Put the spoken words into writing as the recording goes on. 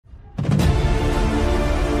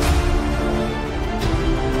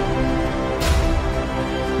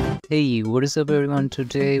Hey, what is up everyone?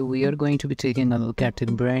 Today we are going to be taking a look at a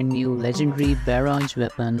brand new legendary barrage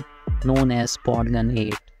weapon known as PODGUN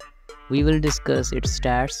 8. We will discuss its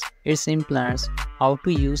stats, its implants, how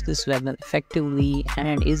to use this weapon effectively,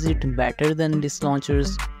 and is it better than disc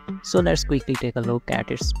launchers? So let's quickly take a look at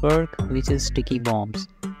its perk, which is sticky bombs.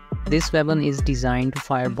 This weapon is designed to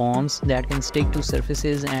fire bombs that can stick to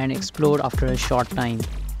surfaces and explode after a short time.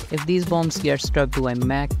 If these bombs get stuck to a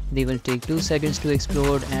mech, they will take 2 seconds to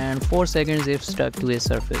explode and 4 seconds if stuck to a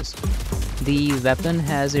surface. The weapon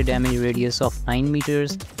has a damage radius of 9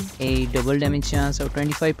 meters, a double damage chance of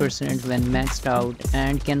 25% when maxed out,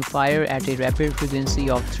 and can fire at a rapid frequency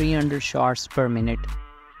of 300 shots per minute.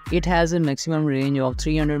 It has a maximum range of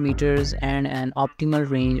 300 meters and an optimal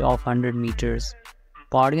range of 100 meters.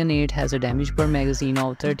 PODGUN 8 has a damage per magazine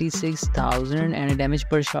of 36,000 and a damage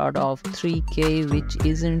per shot of 3k, which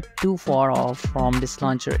isn't too far off from disc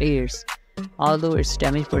launcher 8's. Although its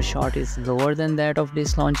damage per shot is lower than that of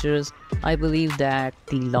disc launchers, I believe that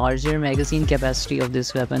the larger magazine capacity of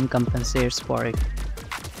this weapon compensates for it.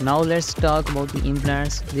 Now let's talk about the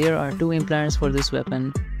implants. There are 2 implants for this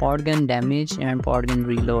weapon, PODGUN Damage and PODGUN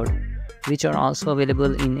Reload, which are also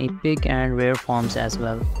available in epic and rare forms as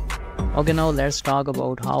well. Okay, now let's talk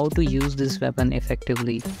about how to use this weapon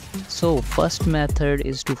effectively. So first method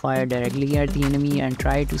is to fire directly at the enemy and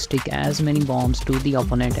try to stick as many bombs to the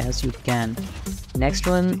opponent as you can. Next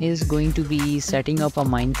one is going to be setting up a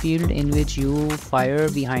minefield in which you fire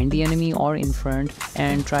behind the enemy or in front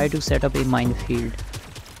and try to set up a minefield.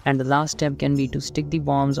 And the last step can be to stick the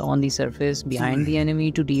bombs on the surface behind the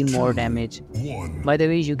enemy to deal more damage. By the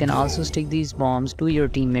way, you can also stick these bombs to your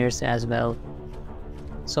teammates as well.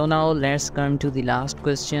 So now let's come to the last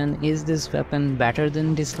question, is this weapon better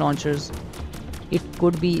than disc launchers? It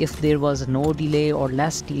could be if there was no delay or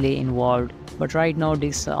less delay involved, but right now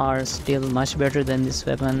discs are still much better than this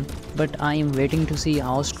weapon, but I am waiting to see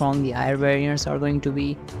how strong the higher variants are going to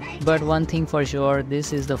be. But one thing for sure,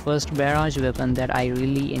 this is the first barrage weapon that I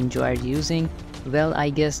really enjoyed using. Well,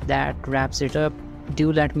 I guess that wraps it up.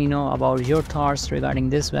 Do let me know about your thoughts regarding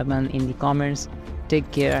this weapon in the comments.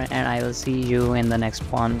 Take care and I will see you in the next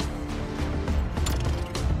one.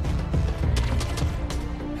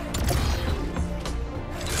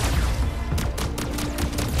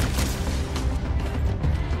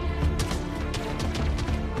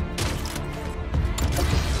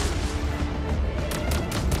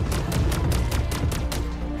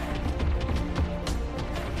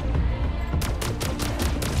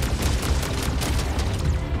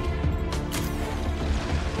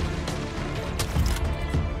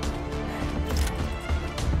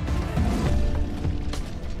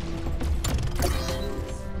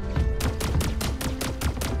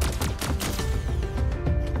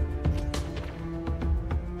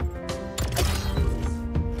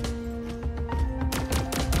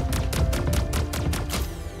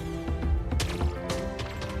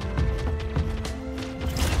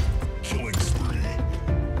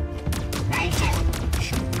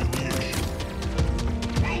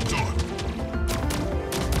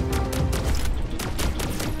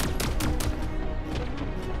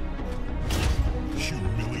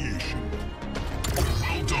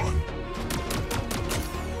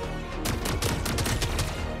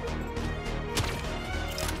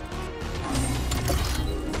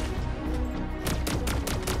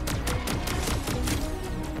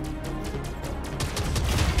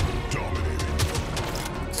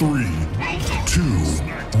 Three, two,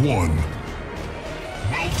 one.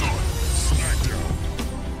 Well done. Smackdown.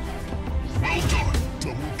 Well done.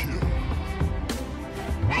 Double kill.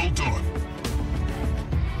 Well done.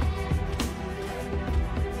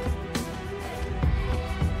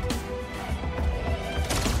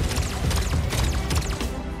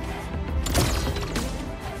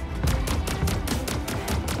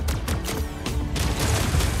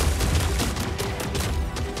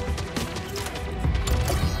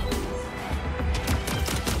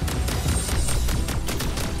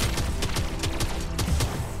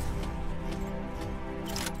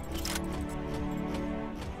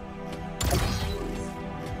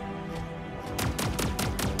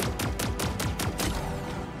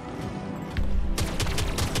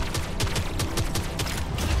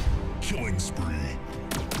 Killing spree.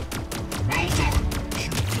 Well done.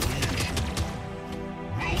 Humiliation.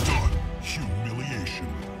 Well done. Humiliation.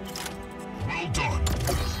 Well done.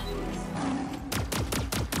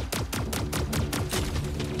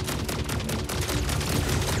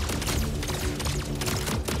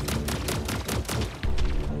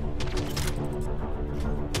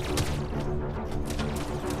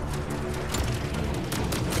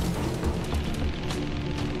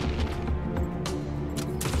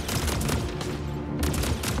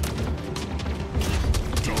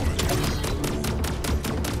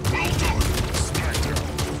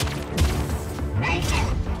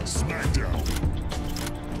 down.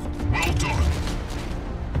 Well done.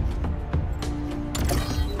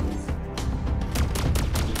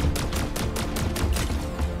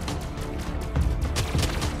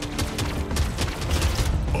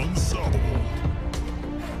 Unstoppable.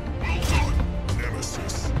 Well done,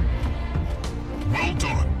 Nemesis. Well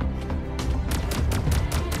done.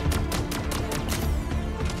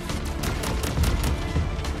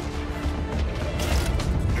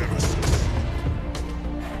 Nemesis.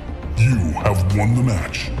 You have won the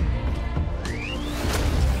match.